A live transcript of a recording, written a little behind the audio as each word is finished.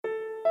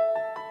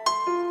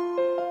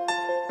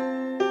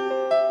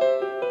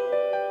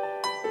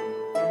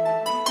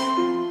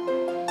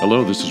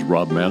Hello, this is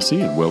Rob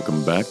Massey, and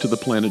welcome back to the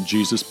Planet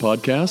Jesus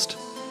podcast.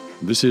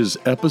 This is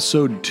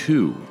episode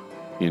 2,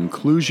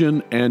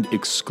 Inclusion and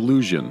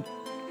Exclusion,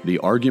 the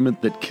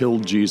argument that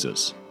killed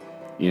Jesus.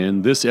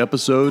 In this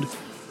episode,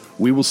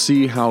 we will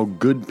see how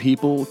good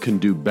people can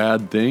do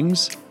bad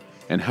things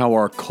and how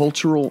our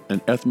cultural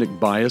and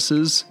ethnic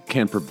biases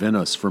can prevent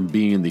us from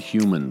being the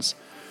humans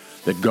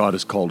that God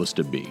has called us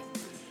to be.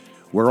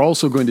 We're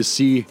also going to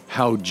see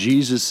how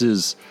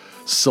Jesus'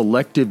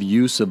 selective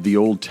use of the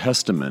Old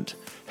Testament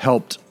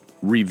helped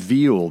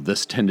reveal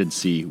this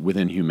tendency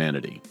within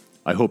humanity.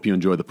 I hope you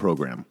enjoy the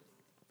program.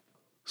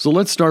 So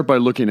let's start by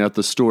looking at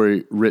the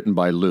story written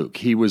by Luke.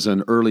 He was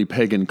an early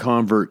pagan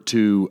convert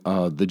to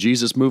the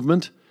Jesus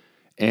movement,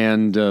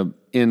 and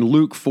in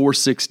Luke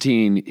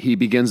 4:16, he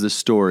begins this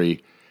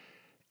story,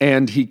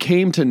 and he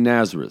came to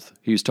Nazareth,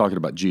 he's talking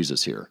about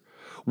Jesus here,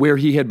 where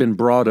he had been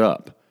brought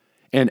up,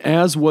 and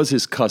as was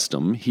his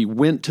custom, he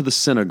went to the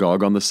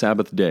synagogue on the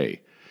Sabbath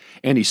day,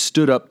 and he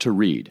stood up to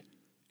read.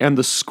 And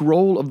the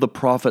scroll of the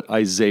prophet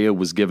Isaiah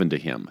was given to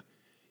him.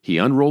 He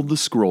unrolled the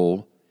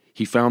scroll.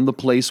 He found the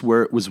place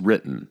where it was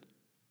written.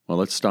 Well,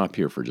 let's stop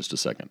here for just a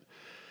second.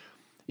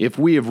 If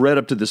we have read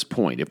up to this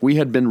point, if we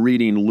had been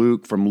reading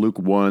Luke from Luke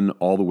 1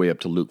 all the way up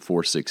to Luke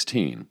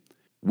 4:16,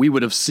 we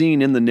would have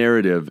seen in the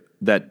narrative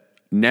that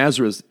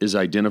Nazareth is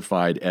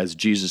identified as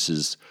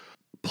Jesus'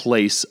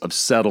 place of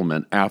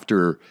settlement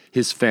after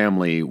his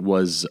family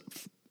was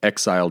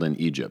exiled in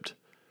Egypt.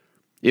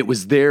 It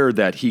was there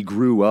that he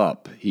grew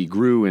up. He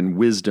grew in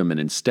wisdom and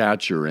in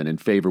stature and in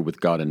favor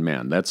with God and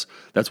man. That's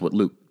what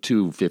Luke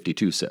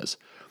 2:52 says.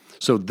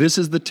 So this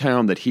is the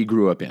town that he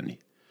grew up in.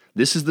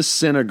 This is the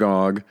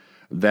synagogue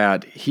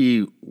that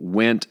he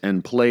went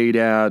and played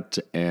at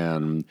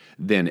and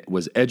then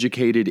was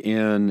educated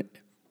in.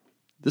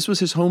 This was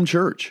his home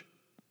church.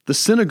 The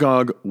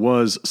synagogue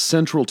was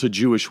central to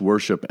Jewish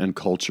worship and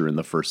culture in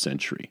the first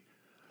century.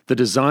 The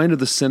design of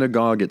the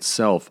synagogue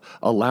itself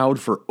allowed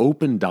for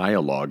open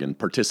dialogue and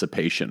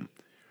participation.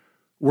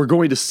 We're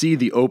going to see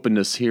the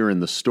openness here in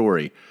the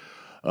story,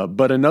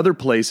 but another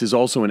place is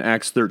also in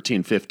Acts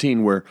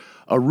 13:15, where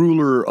a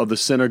ruler of the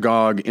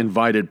synagogue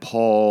invited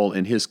Paul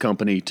and his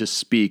company to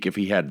speak if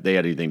they had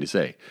anything to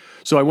say.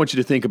 So I want you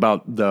to think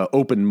about the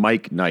open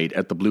mic night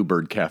at the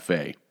Bluebird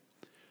Cafe.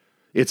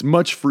 It's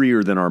much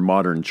freer than our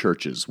modern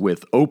churches,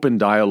 with open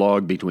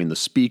dialogue between the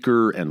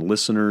speaker and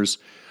listeners,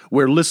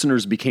 where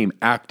listeners became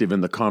active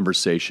in the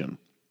conversation.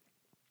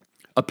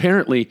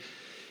 Apparently,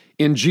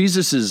 in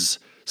Jesus'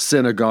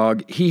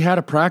 synagogue, he had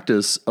a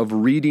practice of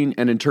reading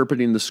and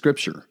interpreting the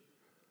Scripture.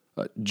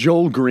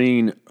 Joel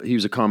Green, he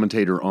was a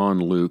commentator on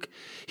Luke,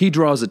 he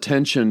draws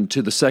attention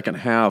to the second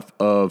half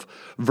of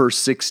verse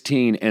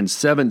 16 and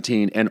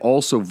 17 and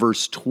also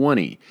verse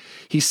 20.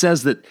 He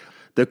says that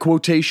the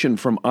quotation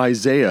from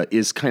Isaiah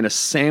is kind of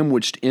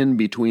sandwiched in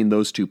between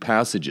those two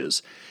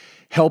passages,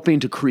 helping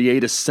to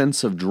create a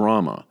sense of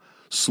drama,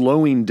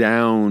 slowing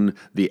down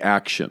the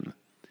action.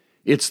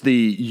 It's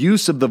the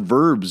use of the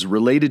verbs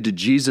related to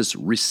Jesus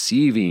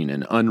receiving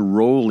and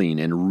unrolling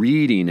and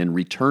reading and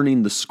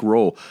returning the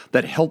scroll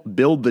that help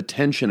build the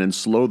tension and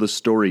slow the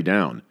story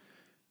down.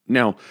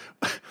 Now,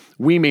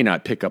 we may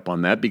not pick up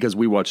on that because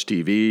we watch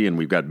TV and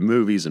we've got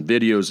movies and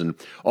videos and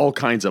all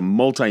kinds of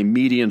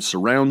multimedia and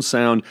surround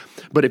sound.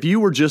 But if you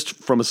were just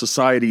from a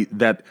society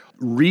that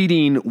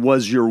reading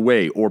was your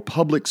way or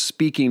public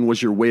speaking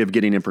was your way of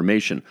getting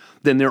information,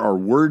 then there are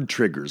word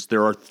triggers.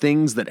 There are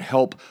things that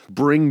help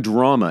bring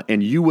drama,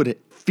 and you would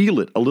feel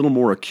it a little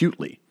more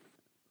acutely.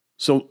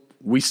 So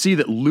we see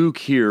that Luke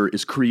here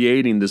is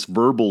creating this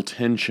verbal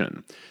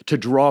tension to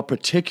draw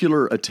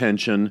particular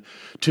attention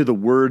to the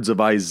words of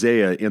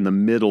Isaiah in the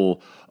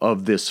middle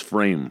of this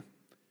frame.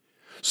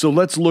 So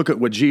let's look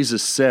at what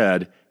Jesus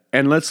said,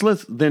 and let's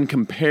then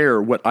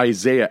compare what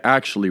Isaiah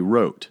actually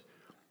wrote.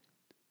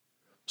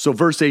 So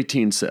verse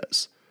 18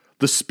 says,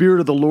 "The Spirit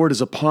of the Lord is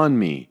upon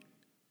me,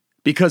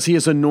 because he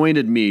has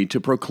anointed me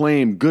to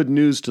proclaim good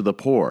news to the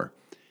poor.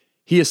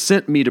 He has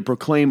sent me to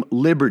proclaim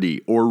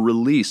liberty or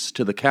release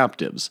to the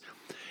captives,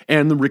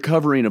 and the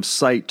recovering of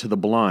sight to the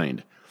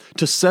blind,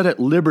 to set at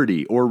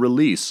liberty or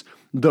release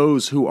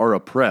those who are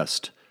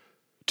oppressed,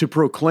 to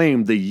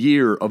proclaim the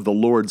year of the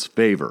Lord's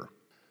favor."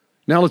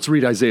 Now let's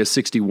read Isaiah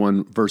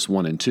 61, verse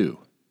 1 and 2.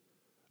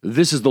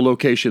 This is the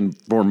location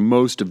for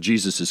most of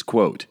Jesus'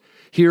 quote.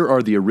 Here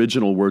are the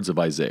original words of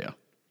Isaiah.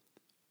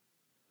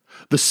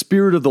 "The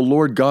Spirit of the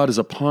Lord God is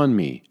upon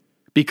me,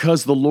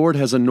 because the Lord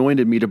has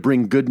anointed me to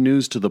bring good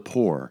news to the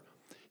poor.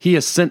 He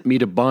has sent me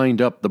to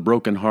bind up the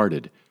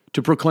brokenhearted,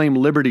 to proclaim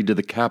liberty to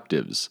the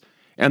captives,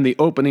 and the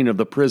opening of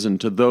the prison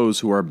to those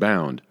who are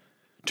bound,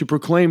 to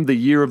proclaim the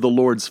year of the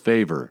Lord's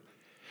favor,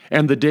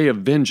 and the day of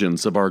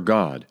vengeance of our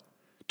God,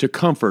 to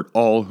comfort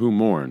all who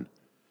mourn."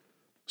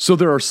 So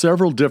there are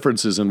several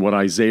differences in what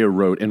Isaiah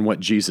wrote and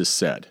what Jesus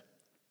said.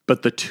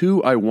 But the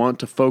two I want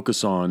to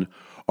focus on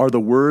are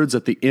the words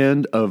at the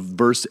end of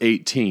verse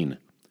 18,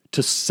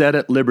 to set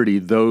at liberty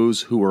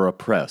those who are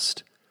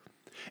oppressed,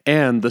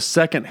 and the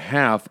second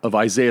half of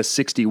Isaiah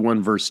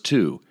 61, verse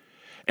 2,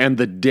 and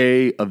the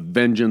day of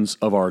vengeance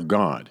of our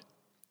God.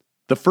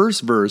 The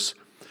first verse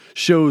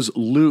shows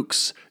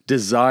Luke's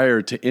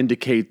desire to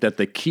indicate that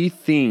the key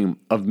theme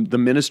of the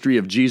ministry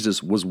of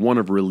Jesus was one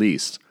of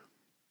release.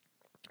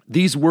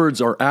 These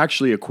words are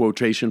actually a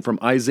quotation from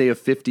Isaiah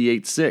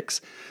 58:6.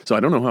 So I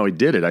don't know how he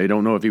did it. I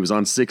don't know if he was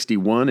on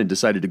 61 and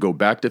decided to go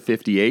back to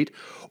 58,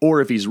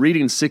 or if he's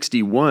reading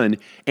 61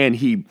 and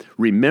he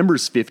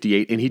remembers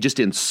 58 and he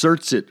just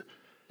inserts it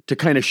to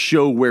kind of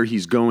show where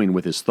he's going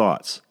with his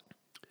thoughts.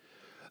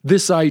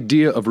 This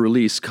idea of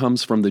release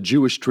comes from the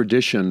Jewish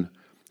tradition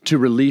to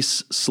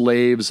release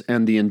slaves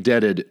and the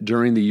indebted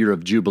during the year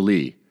of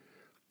Jubilee.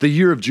 The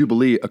year of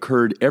Jubilee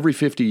occurred every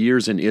 50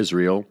 years in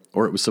Israel,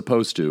 or it was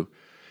supposed to,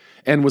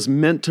 and was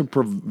meant to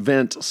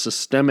prevent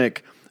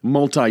systemic,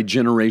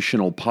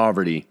 multi-generational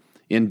poverty,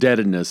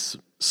 indebtedness,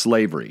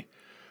 slavery.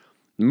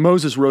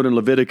 Moses wrote in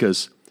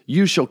Leviticus,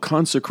 "You shall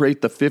consecrate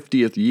the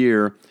 50th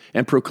year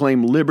and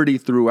proclaim liberty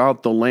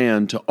throughout the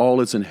land to all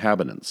its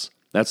inhabitants."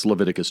 That's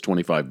Leviticus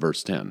 25,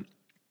 verse 10.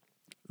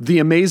 The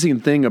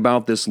amazing thing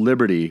about this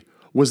liberty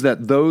was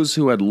that those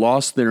who had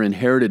lost their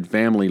inherited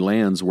family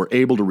lands were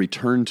able to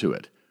return to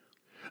it.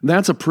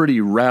 That's a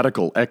pretty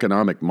radical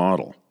economic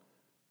model.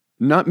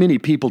 Not many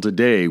people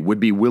today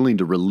would be willing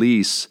to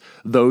release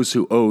those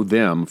who owe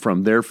them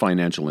from their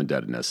financial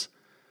indebtedness.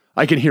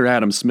 I can hear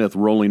Adam Smith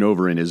rolling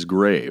over in his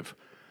grave.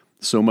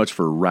 So much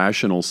for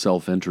rational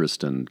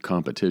self-interest and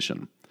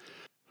competition.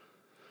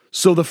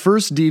 So the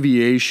first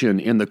deviation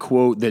in the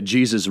quote that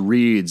Jesus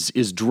reads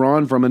is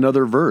drawn from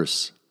another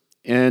verse.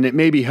 And it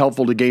may be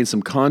helpful to gain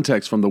some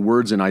context from the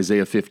words in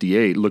Isaiah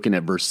 58, looking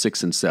at verse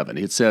 6 and 7.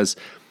 It says,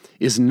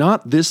 "Is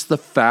not this the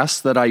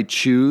fast that I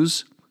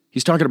choose?"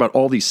 He's talking about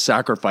all these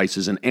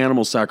sacrifices and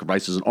animal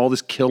sacrifices and all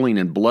this killing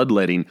and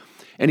bloodletting.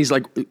 And he's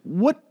like,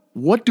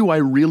 what do I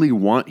really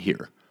want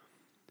here?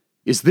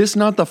 Is this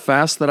not the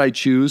fast that I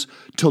choose?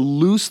 To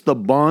loose the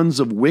bonds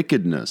of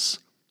wickedness,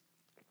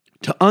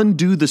 to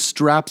undo the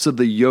straps of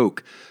the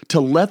yoke,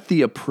 to let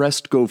the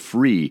oppressed go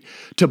free,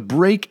 to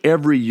break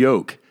every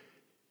yoke.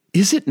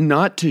 Is it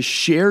not to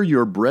share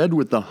your bread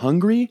with the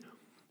hungry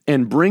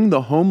and bring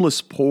the homeless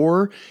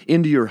poor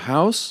into your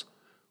house?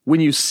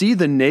 When you see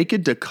the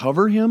naked, to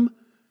cover him,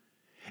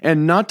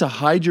 and not to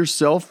hide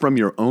yourself from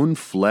your own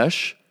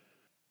flesh?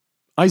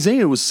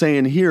 Isaiah was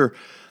saying here,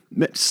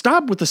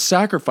 stop with the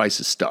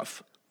sacrifices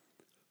stuff.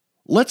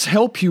 Let's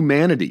help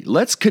humanity.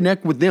 Let's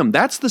connect with them.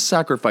 That's the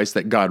sacrifice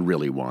that God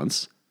really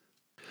wants.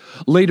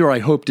 Later, I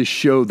hope to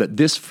show that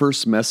this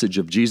first message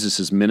of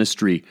Jesus'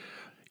 ministry,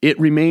 it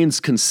remains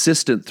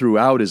consistent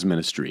throughout his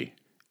ministry,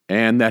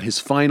 and that his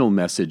final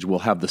message will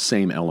have the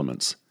same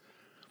elements.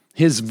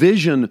 His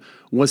vision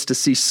was to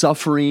see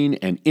suffering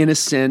and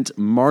innocent,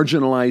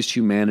 marginalized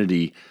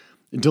humanity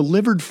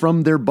delivered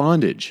from their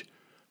bondage,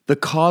 the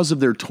cause of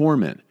their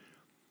torment,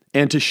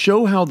 and to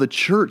show how the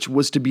church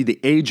was to be the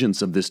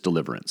agents of this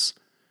deliverance.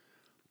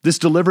 This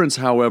deliverance,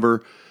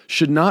 however,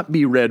 should not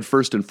be read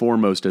first and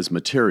foremost as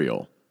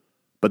material,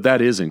 but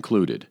that is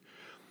included.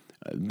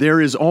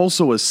 There is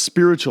also a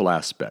spiritual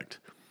aspect.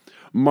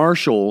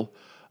 Marshall,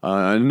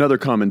 another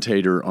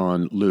commentator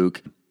on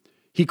Luke,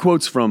 he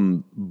quotes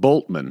from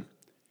Bultmann.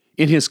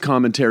 In his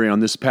commentary on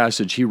this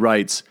passage, he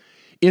writes,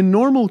 "In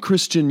normal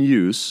Christian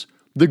use,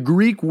 the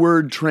Greek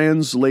word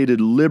translated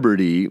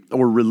liberty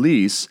or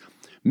release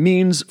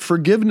means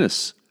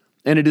forgiveness,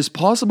 and it is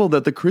possible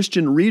that the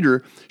Christian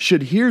reader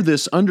should hear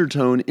this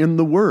undertone in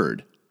the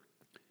word.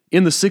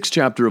 In the 6th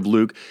chapter of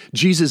Luke,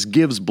 Jesus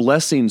gives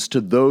blessings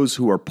to those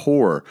who are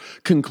poor,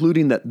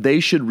 concluding that they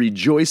should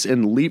rejoice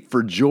and leap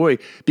for joy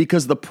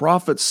because the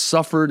prophets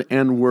suffered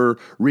and were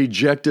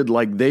rejected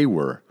like they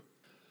were.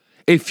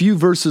 A few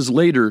verses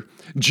later,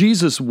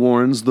 Jesus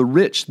warns the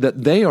rich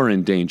that they are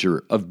in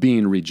danger of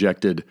being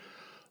rejected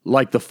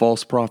like the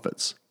false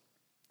prophets.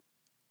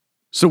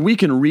 So we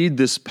can read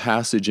this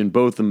passage in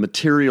both the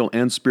material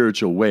and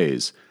spiritual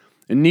ways,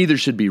 and neither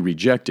should be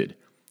rejected.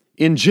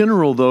 In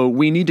general, though,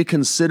 we need to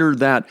consider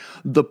that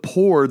the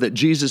poor that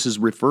Jesus is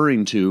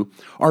referring to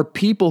are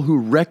people who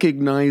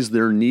recognize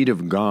their need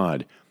of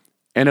God,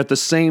 and at the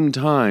same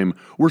time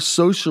were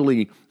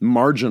socially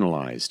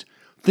marginalized.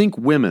 Think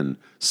women,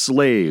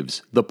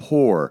 slaves, the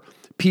poor,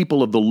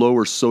 people of the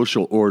lower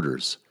social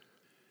orders.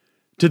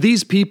 To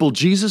these people,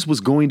 Jesus was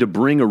going to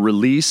bring a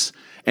release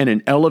and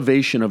an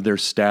elevation of their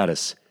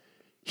status.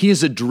 He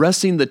is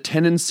addressing the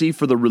tendency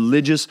for the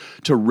religious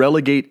to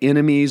relegate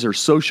enemies or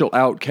social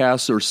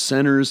outcasts or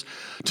sinners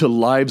to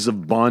lives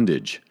of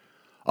bondage.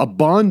 A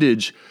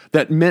bondage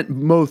that meant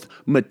both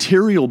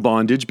material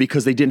bondage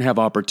because they didn't have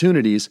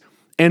opportunities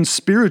and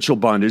spiritual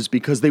bondage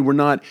because they were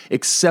not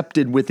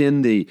accepted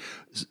within the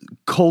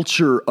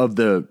culture of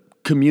the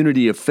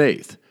community of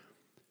faith.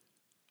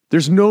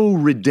 There's no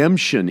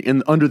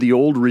redemption under the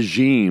old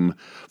regime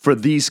for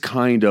these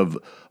kind of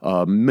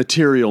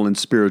material and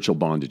spiritual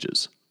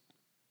bondages.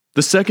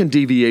 The second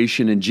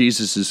deviation in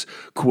Jesus'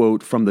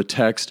 quote from the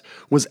text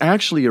was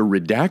actually a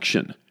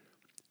redaction.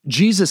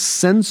 Jesus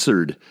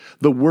censored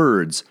the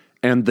words,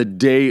 "and the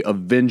day of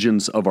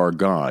vengeance of our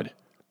God."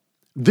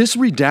 This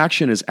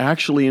redaction is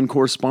actually in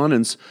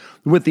correspondence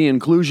with the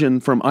inclusion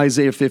from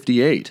Isaiah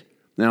 58.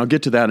 Now, I'll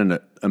get to that in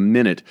a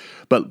minute.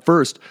 But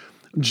first,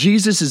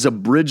 Jesus'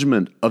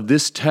 abridgment of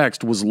this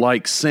text was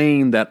like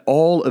saying that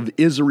all of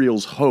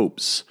Israel's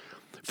hopes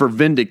for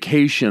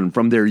vindication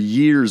from their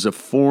years of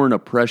foreign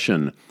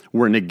oppression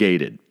were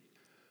negated.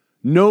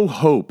 No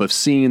hope of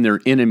seeing their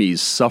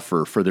enemies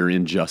suffer for their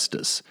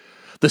injustice.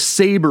 The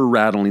saber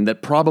rattling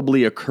that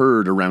probably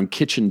occurred around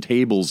kitchen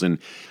tables and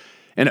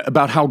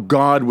about how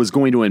God was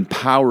going to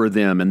empower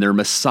them and their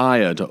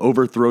Messiah to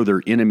overthrow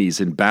their enemies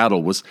in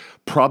battle was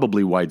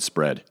probably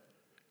widespread.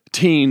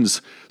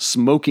 Teens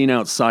smoking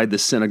outside the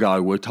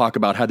synagogue would talk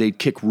about how they'd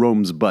kick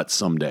Rome's butt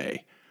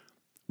someday.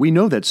 We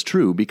know that's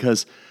true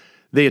because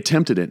they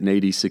attempted it in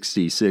AD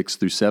 66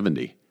 through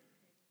 70.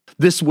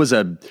 This was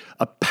a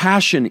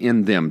passion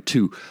in them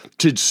to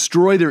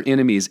destroy their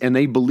enemies, and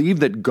they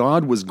believed that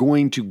God was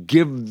going to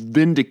give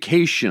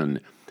vindication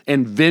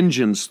and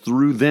vengeance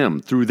through them,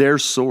 through their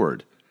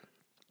sword.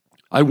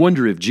 I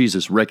wonder if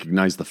Jesus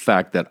recognized the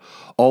fact that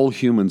all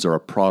humans are a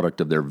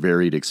product of their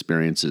varied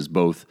experiences,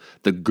 both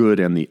the good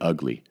and the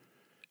ugly.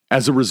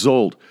 As a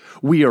result,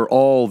 we are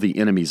all the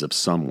enemies of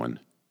someone.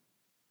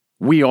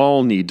 We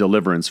all need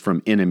deliverance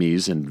from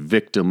enemies, and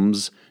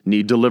victims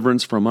need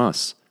deliverance from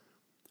us.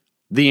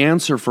 The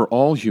answer for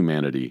all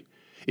humanity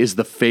is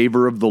the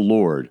favor of the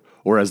Lord,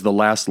 or as the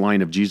last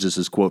line of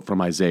Jesus' quote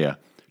from Isaiah,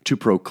 to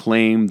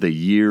proclaim the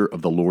year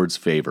of the Lord's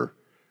favor.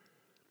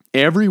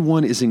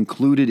 Everyone is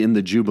included in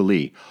the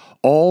Jubilee.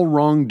 All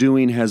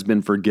wrongdoing has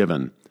been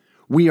forgiven.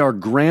 We are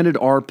granted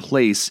our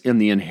place in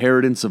the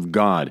inheritance of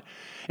God.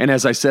 And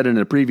as I said in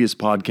a previous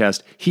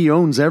podcast, He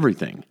owns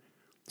everything.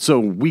 So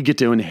we get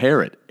to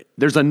inherit.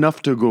 There's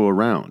enough to go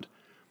around.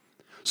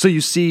 So you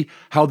see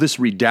how this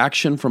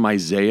redaction from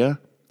Isaiah,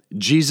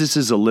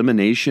 Jesus'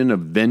 elimination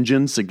of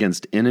vengeance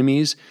against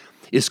enemies,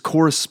 is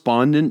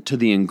correspondent to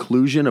the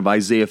inclusion of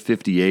Isaiah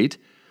 58,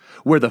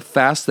 where the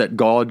fast that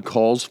God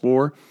calls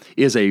for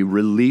is a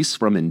release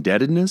from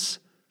indebtedness.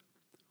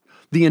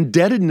 The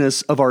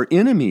indebtedness of our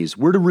enemies,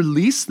 we're to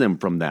release them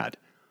from that.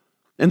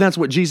 And that's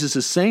what Jesus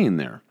is saying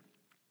there.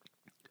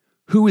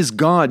 Who is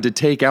God to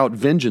take out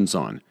vengeance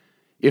on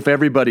if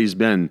everybody's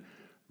been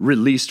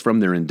released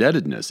from their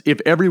indebtedness? If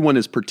everyone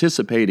is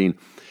participating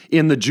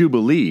in the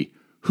Jubilee,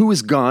 who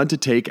is God to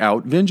take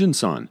out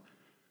vengeance on?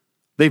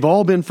 They've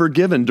all been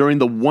forgiven during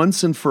the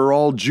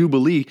once-and-for-all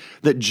Jubilee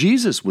that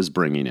Jesus was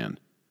bringing in.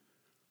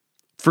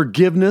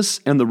 Forgiveness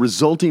and the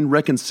resulting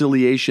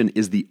reconciliation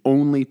is the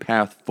only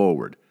path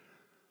forward.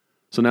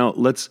 So now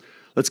let's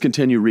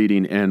continue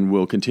reading, and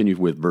we'll continue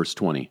with verse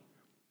 20.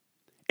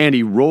 And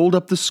he rolled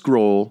up the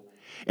scroll,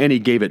 and he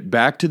gave it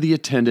back to the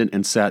attendant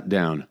and sat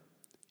down.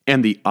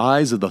 And the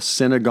eyes of the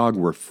synagogue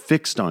were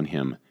fixed on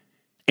him.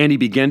 And he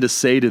began to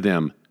say to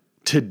them,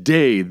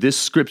 "Today this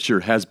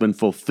scripture has been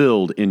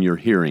fulfilled in your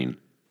hearing."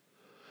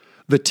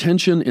 The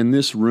tension in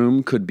this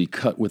room could be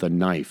cut with a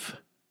knife.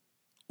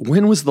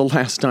 When was the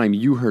last time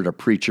you heard a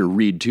preacher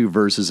read 2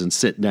 verses and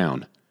sit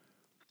down?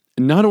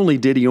 Not only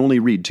did he only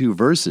read 2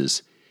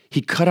 verses,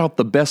 he cut out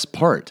the best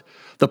part,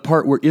 the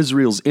part where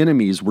Israel's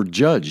enemies were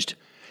judged.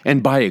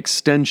 And by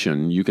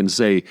extension, you can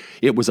say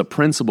it was a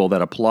principle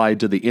that applied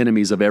to the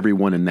enemies of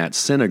everyone in that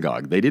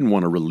synagogue. They didn't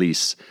want to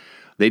release.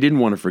 They didn't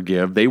want to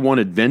forgive. They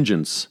wanted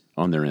vengeance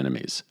on their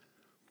enemies.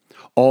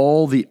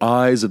 All the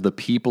eyes of the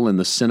people in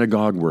the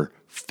synagogue were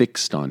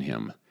fixed on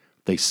him.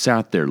 They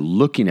sat there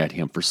looking at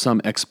him for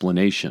some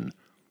explanation.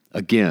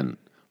 Again,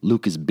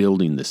 Luke is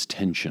building this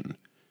tension.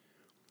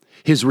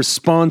 His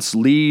response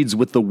leads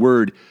with the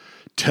word,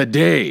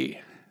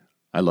 "today."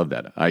 I love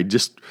that. I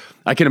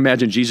can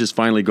imagine Jesus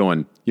finally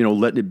going,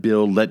 let it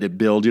build, let it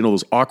build.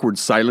 Those awkward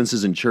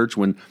silences in church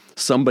when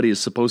somebody is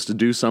supposed to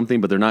do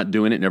something, but they're not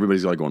doing it, and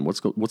everybody's like going,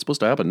 what's supposed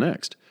to happen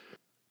next?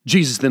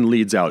 Jesus then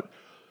leads out,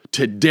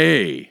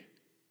 "today,"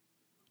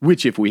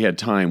 which if we had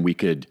time, we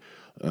could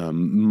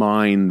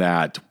mine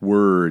that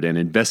word and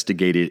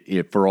investigate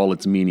it for all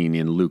its meaning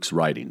in Luke's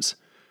writings.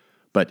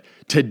 But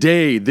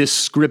today, this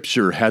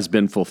scripture has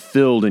been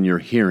fulfilled in your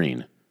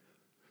hearing.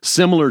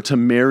 Similar to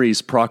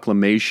Mary's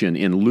proclamation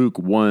in Luke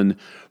 1,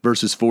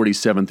 verses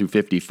 47 through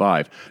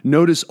 55.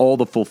 Notice all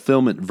the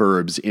fulfillment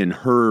verbs in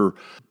her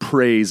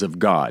praise of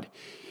God.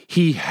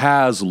 He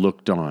has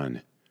looked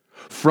on.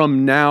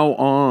 From now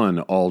on,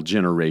 all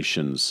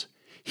generations.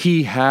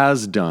 He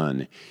has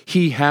done.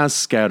 He has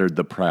scattered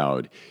the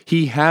proud.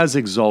 He has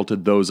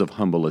exalted those of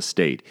humble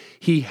estate.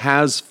 He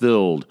has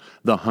filled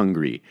the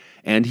hungry,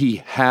 and he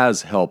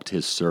has helped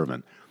his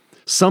servant.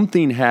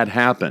 Something had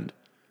happened.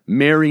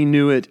 Mary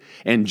knew it,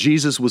 and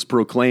Jesus was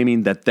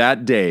proclaiming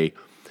that day,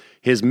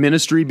 his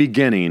ministry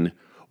beginning,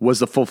 was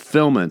the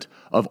fulfillment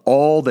of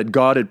all that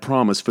God had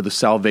promised for the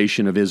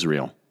salvation of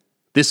Israel.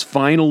 This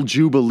final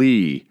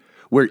Jubilee,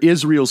 where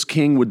Israel's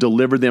king would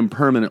deliver them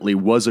permanently,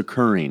 was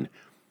occurring.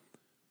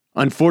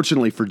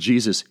 Unfortunately for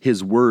Jesus,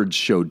 his words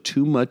showed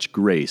too much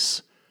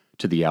grace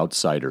to the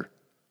outsider.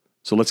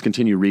 So let's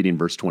continue reading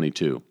verse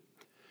 22.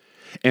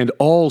 And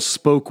all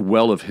spoke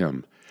well of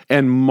him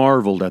and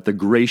marveled at the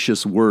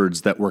gracious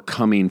words that were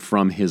coming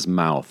from his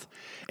mouth.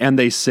 And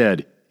they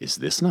said, "Is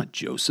this not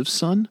Joseph's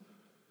son?"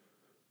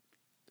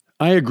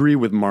 I agree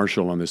with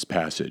Marshall on this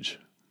passage.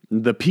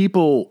 The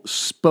people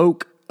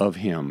spoke of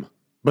him,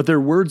 but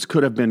their words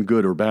could have been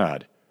good or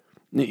bad.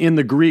 In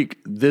the Greek,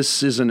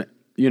 this is an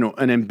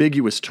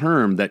ambiguous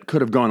term that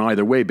could have gone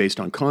either way based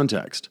on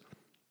context.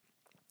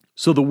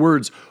 So the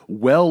words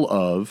well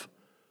of,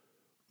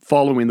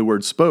 following the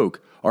word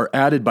spoke, are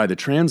added by the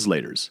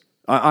translators.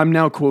 I'm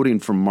now quoting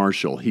from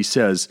Marshall. He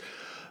says,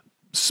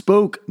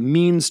 spoke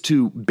means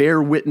to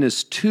bear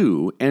witness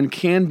to and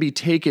can be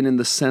taken in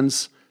the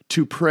sense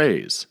to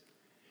praise.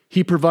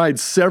 He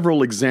provides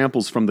several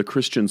examples from the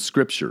Christian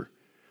scripture,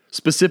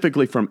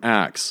 specifically from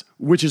Acts,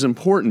 which is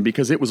important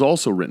because it was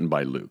also written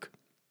by Luke.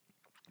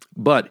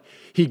 But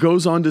he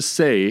goes on to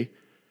say,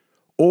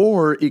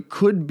 or it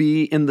could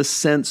be in the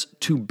sense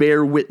to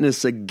bear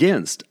witness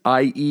against,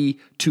 i.e.,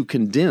 to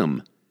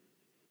condemn.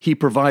 He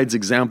provides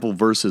example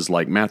verses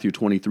like Matthew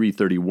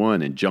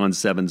 23:31 and John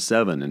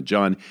 7:7 and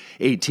John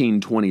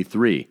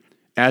 18:23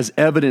 as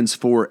evidence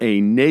for a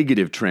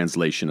negative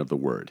translation of the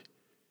word.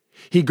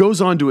 He goes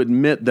on to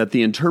admit that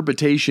the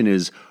interpretation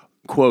is,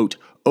 quote,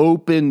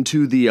 open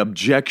to the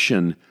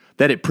objection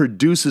that it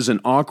produces an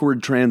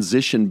awkward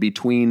transition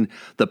between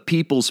the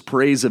people's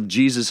praise of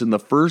Jesus in the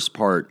first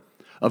part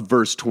of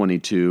verse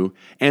 22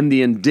 and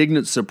the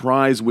indignant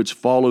surprise which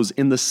follows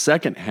in the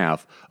second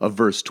half of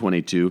verse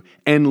 22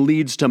 and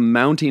leads to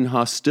mounting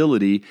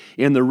hostility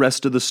in the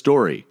rest of the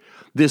story.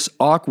 This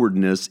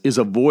awkwardness is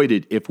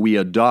avoided if we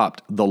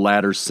adopt the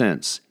latter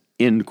sense,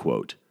 end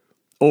quote.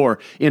 Or,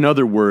 in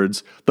other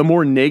words, the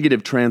more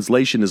negative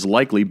translation is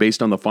likely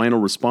based on the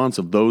final response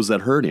of those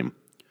that heard him.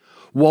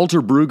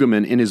 Walter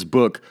Brueggemann, in his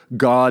book,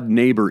 God,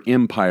 Neighbor,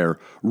 Empire,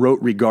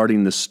 wrote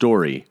regarding the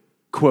story,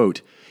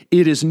 quote,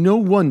 it is no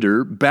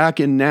wonder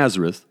back in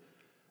Nazareth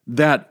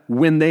that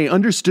when they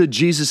understood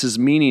Jesus'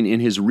 meaning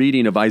in his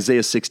reading of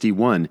Isaiah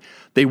 61,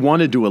 they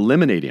wanted to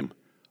eliminate him.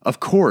 Of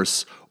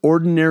course,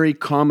 ordinary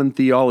common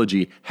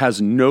theology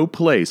has no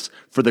place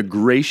for the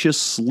gracious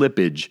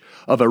slippage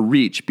of a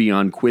reach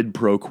beyond quid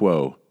pro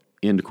quo,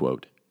 end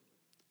quote.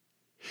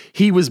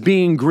 He was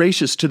being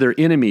gracious to their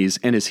enemies,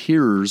 and his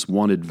hearers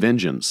wanted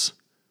vengeance.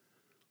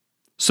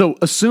 So,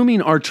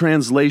 assuming our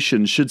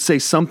translation should say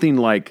something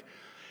like,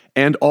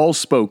 and all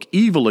spoke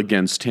evil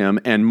against him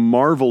and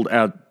marveled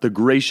at the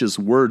gracious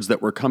words that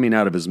were coming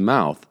out of his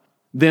mouth,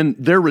 then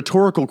their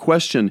rhetorical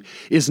question,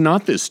 is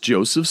not this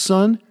Joseph's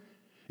son?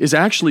 Is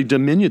actually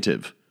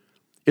diminutive.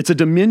 It's a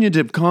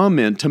diminutive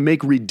comment to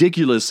make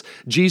ridiculous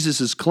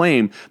Jesus'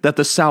 claim that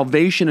the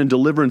salvation and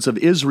deliverance of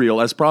Israel,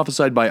 as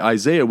prophesied by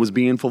Isaiah, was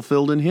being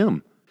fulfilled in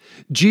him.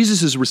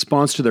 Jesus'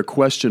 response to their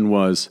question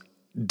was,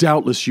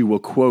 doubtless you will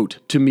quote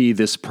to me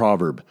this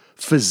proverb,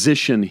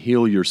 physician,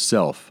 heal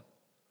yourself.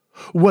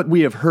 What we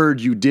have heard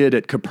you did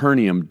at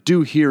Capernaum,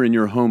 do here in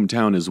your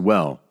hometown as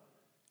well.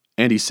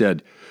 And he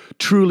said,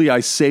 truly I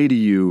say to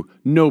you,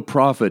 no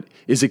prophet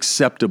is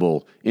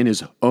acceptable in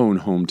his own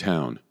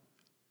hometown.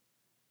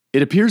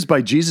 It appears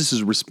by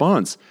Jesus'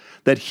 response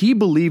that he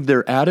believed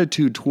their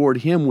attitude toward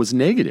him was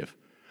negative,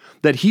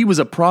 that he was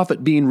a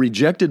prophet being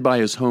rejected by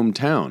his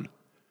hometown.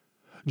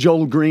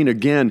 Joel Green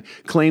again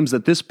claims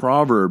that this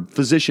proverb,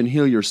 physician,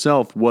 heal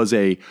yourself, was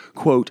a,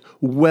 quote,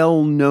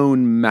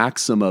 well-known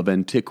maxim of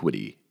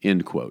antiquity,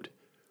 end quote,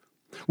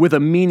 with a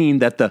meaning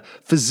that the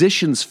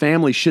physician's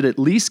family should at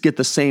least get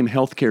the same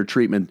healthcare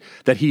treatment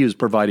that he is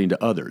providing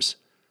to others.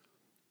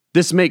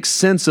 This makes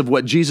sense of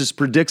what Jesus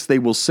predicts they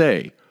will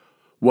say.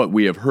 What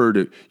we have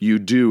heard you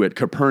do at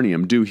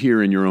Capernaum, do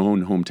here in your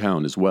own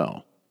hometown as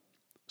well.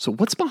 So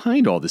what's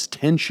behind all this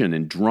tension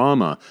and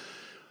drama?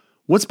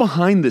 What's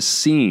behind this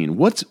scene?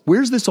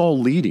 Where's this all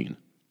leading?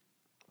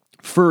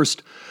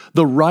 First,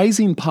 the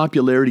rising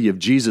popularity of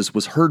Jesus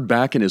was heard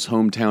back in his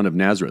hometown of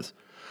Nazareth.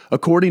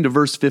 According to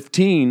verse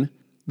 15,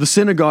 the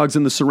synagogues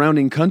in the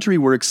surrounding country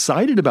were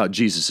excited about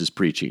Jesus'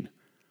 preaching.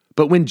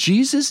 But when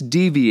Jesus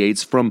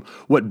deviates from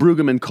what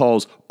Brueggemann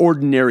calls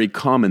ordinary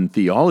common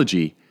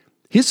theology,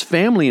 his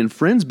family and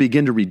friends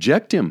begin to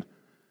reject him.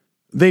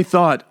 They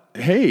thought,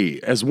 hey,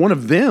 as one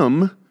of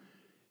them,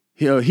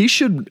 he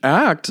should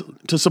act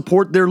to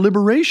support their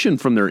liberation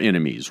from their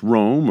enemies,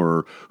 Rome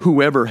or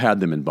whoever had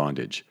them in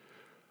bondage.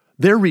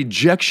 Their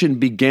rejection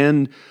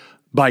began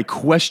by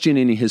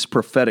questioning his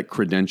prophetic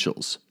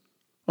credentials.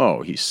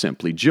 Oh, he's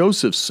simply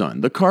Joseph's son,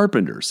 the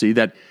carpenter. See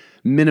that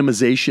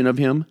minimization of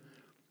him?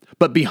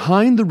 But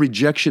behind the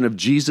rejection of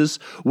Jesus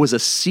was a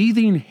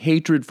seething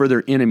hatred for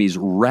their enemies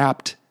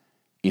wrapped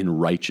in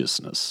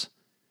righteousness.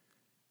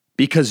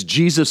 Because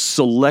Jesus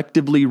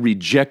selectively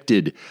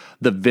rejected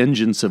the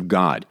vengeance of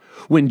God.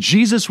 When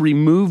Jesus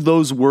removed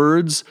those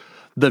words,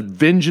 the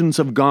vengeance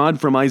of God,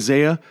 from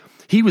Isaiah,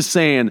 he was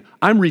saying,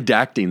 I'm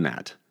redacting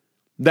that.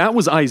 That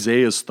was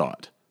Isaiah's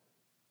thought.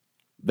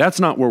 That's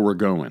not where we're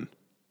going.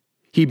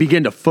 He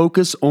began to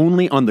focus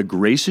only on the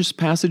gracious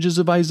passages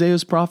of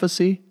Isaiah's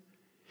prophecy.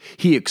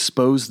 He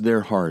exposed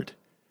their heart.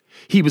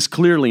 He was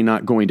clearly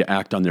not going to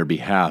act on their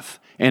behalf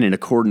and in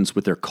accordance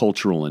with their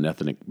cultural and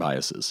ethnic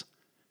biases.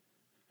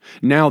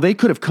 Now, they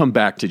could have come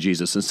back to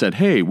Jesus and said,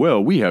 hey,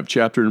 well, we have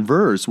chapter and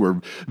verse where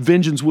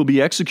vengeance will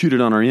be executed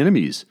on our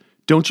enemies.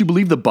 Don't you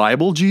believe the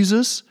Bible,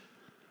 Jesus?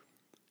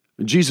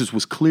 Jesus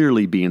was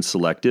clearly being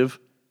selective.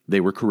 They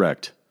were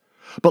correct.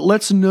 But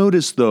let's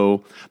notice,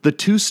 though, the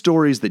two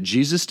stories that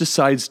Jesus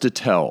decides to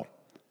tell.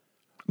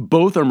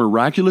 Both are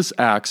miraculous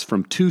acts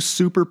from two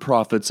super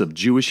prophets of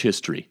Jewish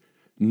history.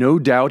 No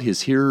doubt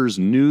his hearers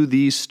knew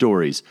these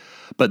stories,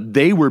 but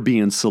they were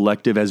being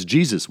selective as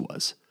Jesus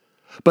was.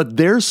 But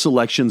their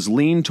selections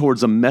leaned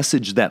towards a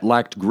message that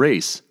lacked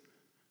grace,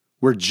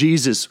 where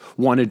Jesus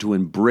wanted to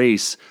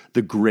embrace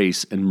the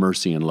grace and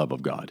mercy and love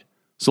of God.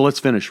 So let's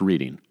finish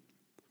reading.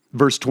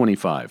 Verse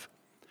 25.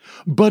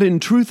 But in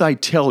truth I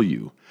tell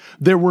you,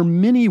 there were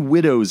many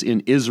widows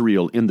in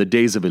Israel in the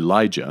days of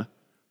Elijah,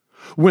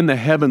 when the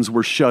heavens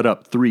were shut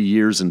up 3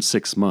 years and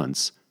 6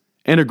 months,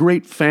 and a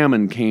great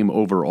famine came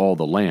over all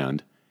the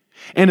land.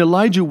 And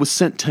Elijah was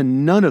sent to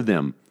none of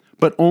them,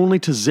 but only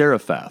to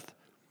Zarephath,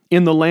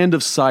 in the land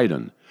of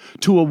Sidon,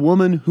 to a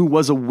woman who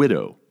was a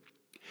widow.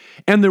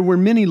 And there were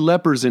many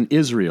lepers in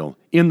Israel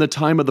in the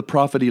time of the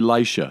prophet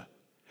Elisha,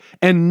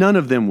 and none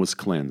of them was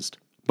cleansed,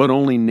 but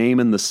only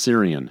Naaman the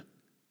Syrian.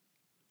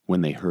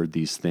 When they heard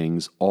these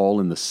things, all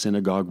in the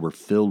synagogue were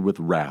filled with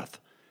wrath.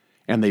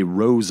 And they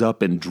rose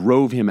up and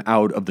drove him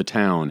out of the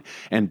town,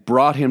 and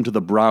brought him to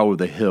the brow of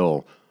the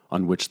hill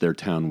on which their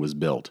town was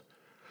built,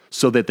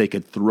 so that they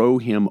could throw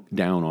him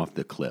down off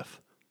the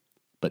cliff.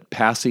 But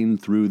passing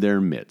through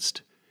their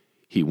midst,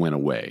 he went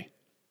away.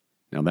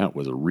 Now that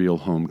was a real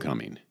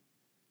homecoming.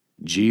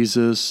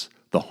 Jesus,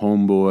 the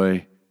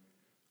homeboy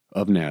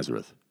of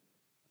Nazareth,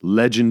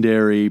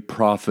 legendary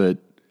prophet,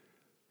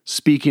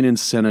 speaking in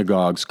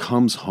synagogues,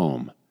 comes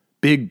home,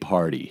 big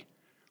party,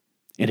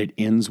 and it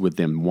ends with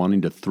them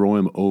wanting to throw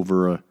him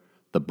over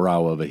the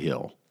brow of a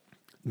hill.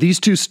 These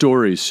two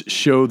stories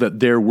show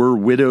that there were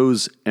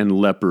widows and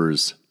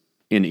lepers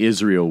in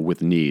Israel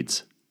with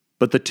needs,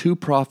 but the two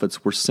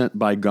prophets were sent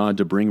by God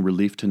to bring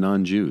relief to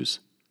non-Jews,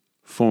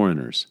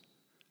 foreigners,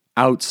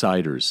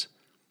 outsiders,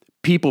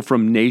 people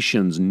from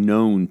nations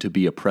known to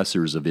be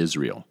oppressors of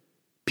Israel,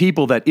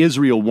 people that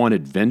Israel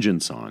wanted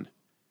vengeance on.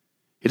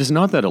 It is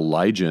not that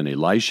Elijah and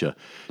Elisha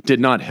did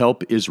not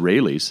help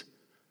Israelis,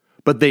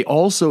 but they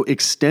also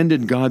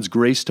extended God's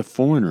grace to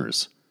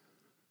foreigners.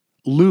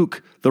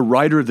 Luke, the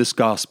writer of this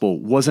gospel,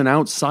 was an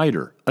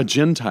outsider, a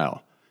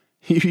Gentile.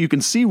 You can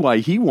see why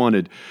he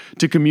wanted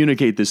to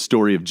communicate this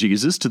story of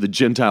Jesus to the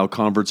Gentile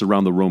converts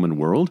around the Roman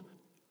world.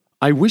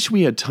 I wish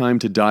we had time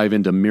to dive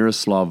into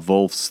Miroslav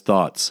Volf's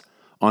thoughts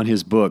on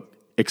his book,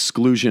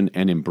 Exclusion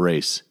and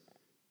Embrace.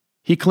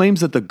 He claims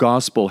that the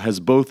gospel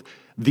has both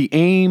the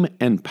aim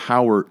and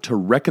power to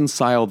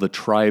reconcile the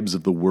tribes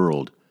of the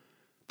world.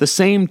 The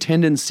same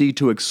tendency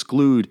to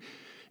exclude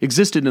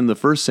existed in the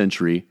first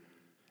century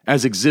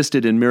as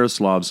existed in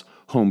Miroslav's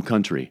home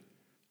country.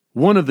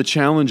 One of the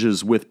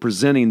challenges with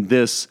presenting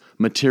this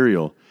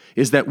material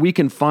is that we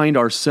can find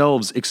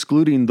ourselves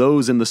excluding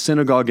those in the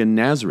synagogue in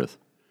Nazareth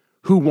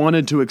who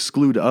wanted to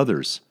exclude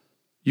others.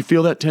 You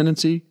feel that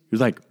tendency? You're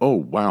like, oh,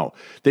 wow,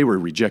 they were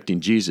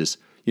rejecting Jesus.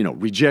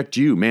 Reject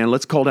you, man,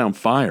 let's call down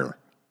fire.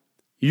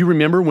 You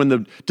remember when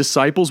the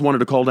disciples wanted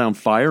to call down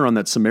fire on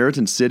that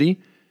Samaritan city?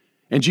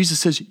 And Jesus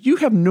says, you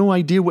have no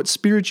idea what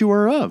spirit you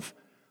are of.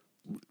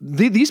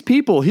 These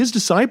people, his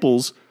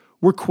disciples,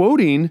 were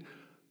quoting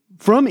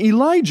from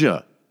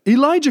Elijah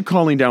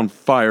calling down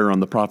fire on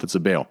the prophets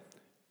of Baal.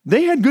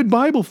 They had good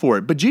Bible for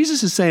it, but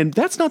Jesus is saying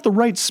that's not the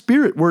right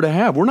spirit we're to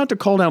have. We're not to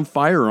call down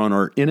fire on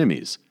our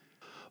enemies.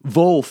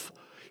 Volf,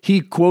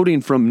 he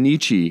quoting from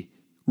Nietzsche,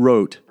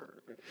 wrote,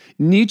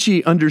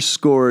 Nietzsche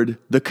underscored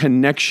the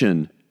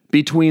connection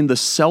between the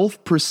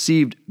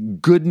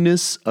self-perceived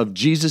goodness of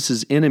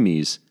Jesus'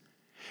 enemies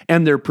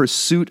and their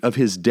pursuit of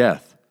his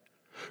death.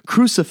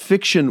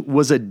 Crucifixion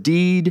was a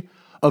deed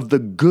of the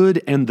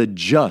good and the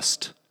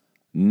just,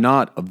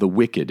 not of the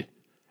wicked,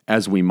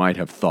 as we might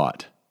have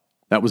thought.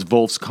 That was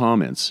Volf's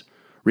comments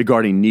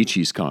regarding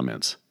Nietzsche's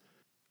comments.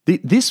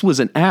 This was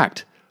an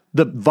act.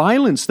 The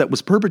violence that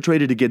was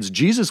perpetrated against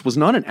Jesus was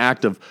not an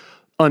act of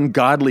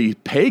ungodly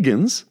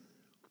pagans.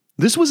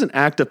 This was an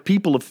act of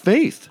people of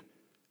faith,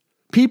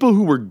 people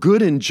who were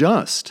good and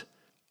just.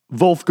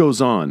 Volf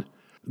goes on,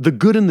 the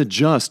good and the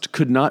just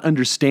could not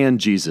understand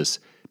Jesus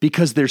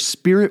because their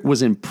spirit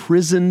was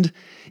imprisoned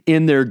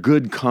in their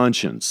good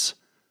conscience.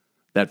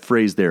 That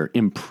phrase there,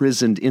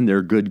 imprisoned in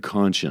their good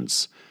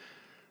conscience.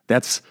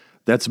 That's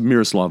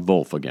Miroslav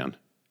Volf again.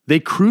 They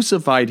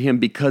crucified him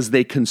because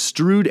they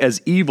construed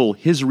as evil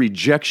his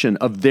rejection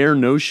of their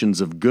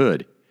notions of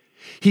good.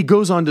 He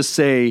goes on to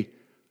say,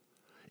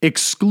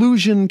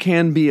 exclusion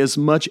can be as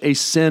much a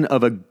sin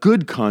of a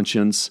good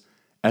conscience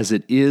as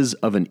it is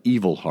of an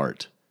evil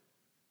heart.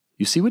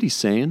 You see what he's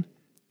saying?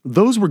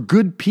 Those were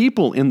good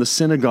people in the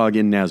synagogue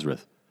in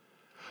Nazareth,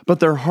 but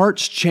their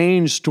hearts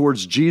changed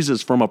towards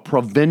Jesus from a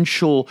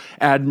provincial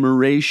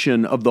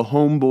admiration of the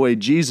homeboy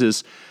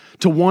Jesus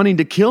to wanting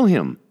to kill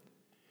him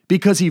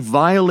because he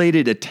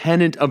violated a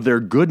tenet of their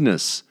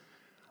goodness,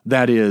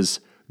 that is,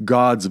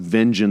 God's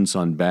vengeance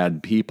on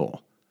bad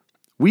people.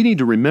 We need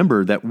to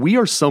remember that we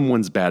are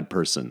someone's bad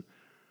person,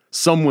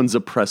 someone's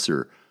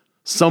oppressor,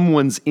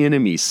 someone's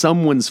enemy,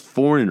 someone's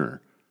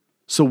foreigner.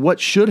 So what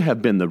should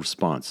have been the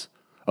response?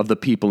 of the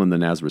people in the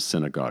Nazareth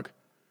synagogue?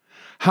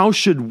 How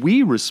should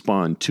we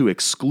respond to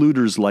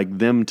excluders like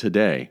them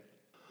today?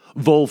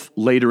 Wolf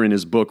later in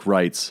his book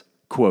writes,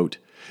 quote,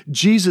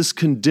 Jesus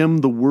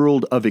condemned the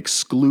world of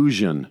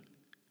exclusion,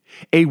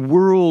 a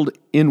world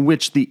in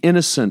which the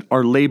innocent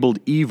are labeled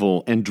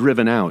evil and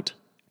driven out,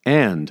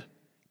 and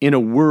in a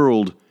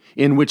world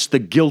in which the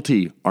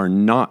guilty are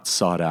not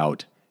sought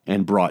out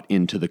and brought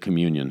into the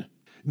communion.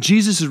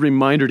 Jesus'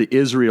 reminder to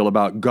Israel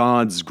about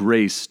God's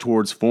grace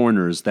towards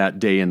foreigners that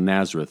day in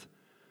Nazareth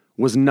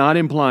was not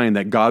implying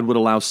that God would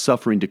allow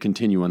suffering to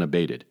continue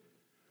unabated,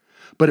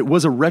 but it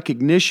was a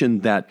recognition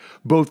that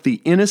both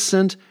the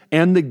innocent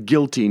and the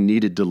guilty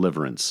needed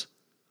deliverance.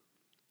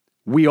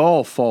 We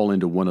all fall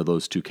into one of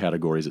those two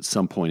categories at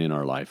some point in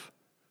our life.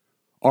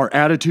 Our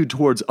attitude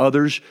towards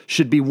others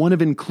should be one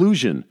of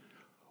inclusion,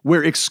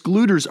 where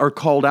excluders are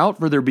called out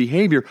for their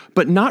behavior,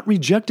 but not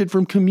rejected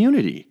from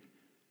community.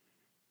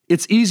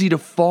 It's easy to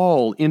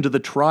fall into the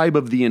tribe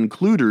of the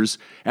includers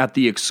at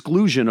the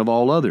exclusion of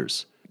all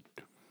others.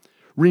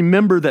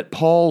 Remember that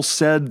Paul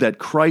said that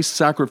Christ's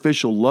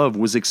sacrificial love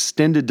was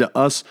extended to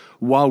us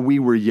while we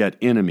were yet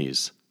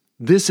enemies.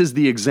 This is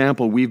the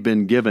example we've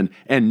been given,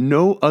 and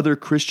no other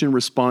Christian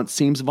response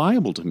seems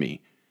viable to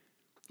me.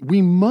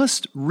 We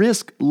must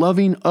risk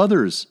loving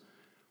others.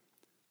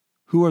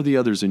 Who are the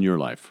others in your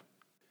life?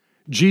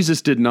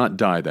 Jesus did not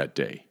die that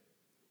day.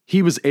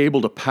 He was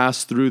able to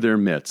pass through their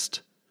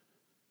midst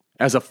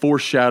as a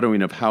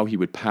foreshadowing of how he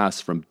would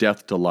pass from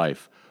death to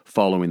life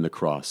following the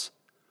cross.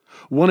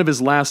 One of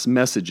his last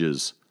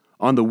messages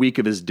on the week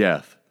of his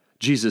death,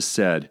 Jesus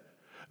said,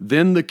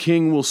 "Then the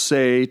king will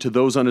say to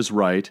those on his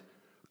right,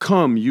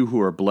 'Come, you who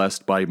are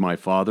blessed by my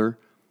Father,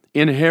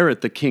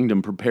 inherit the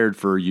kingdom prepared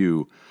for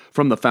you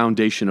from the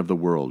foundation of the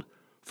world.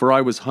 For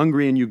I was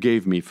hungry and you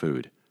gave me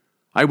food.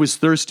 I was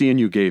thirsty and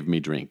you gave me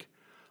drink.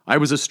 I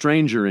was a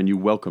stranger and you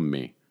welcomed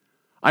me.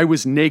 I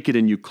was naked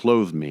and you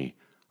clothed me.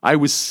 I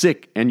was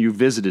sick and you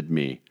visited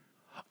me.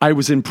 I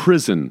was in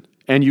prison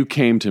and you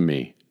came to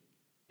me.'"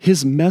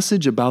 His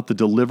message about the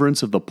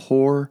deliverance of the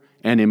poor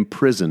and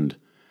imprisoned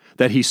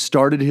that he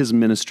started his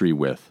ministry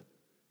with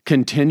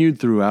continued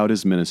throughout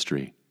his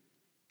ministry.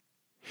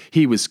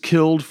 He was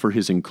killed for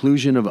his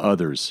inclusion of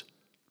others,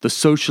 the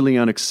socially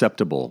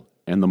unacceptable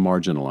and the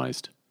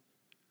marginalized.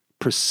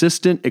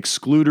 Persistent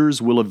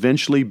excluders will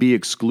eventually be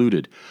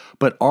excluded,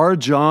 but our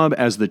job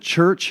as the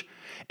church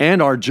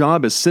and our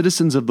job as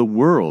citizens of the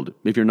world,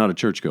 if you're not a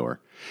churchgoer,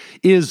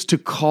 is to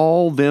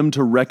call them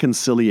to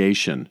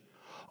reconciliation,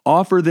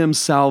 offer them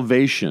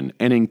salvation,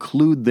 and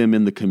include them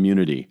in the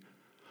community.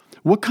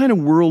 What kind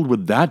of world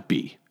would that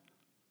be?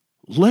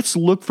 Let's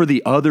look for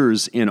the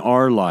others in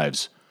our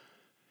lives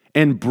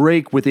and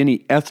break with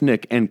any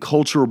ethnic and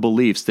cultural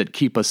beliefs that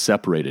keep us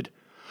separated.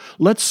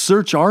 Let's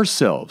search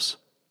ourselves.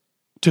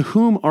 To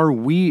whom are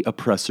we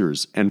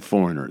oppressors and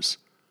foreigners?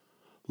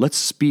 Let's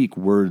speak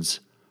words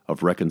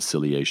of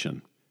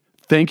reconciliation.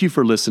 Thank you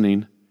for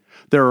listening.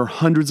 There are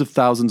hundreds of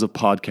thousands of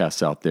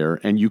podcasts out there,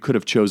 and you could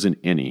have chosen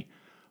any,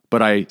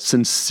 but I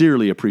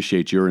sincerely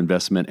appreciate your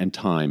investment and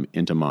time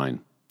into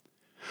mine.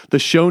 The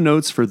show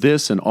notes for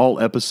this and all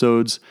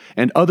episodes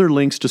and other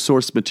links to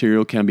source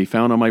material can be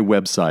found on my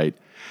website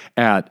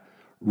at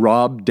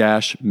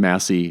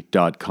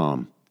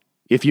rob-massey.com.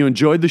 If you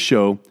enjoyed the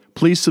show,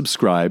 please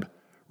subscribe,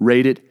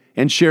 rate it,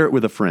 and share it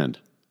with a friend.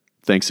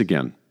 Thanks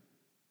again.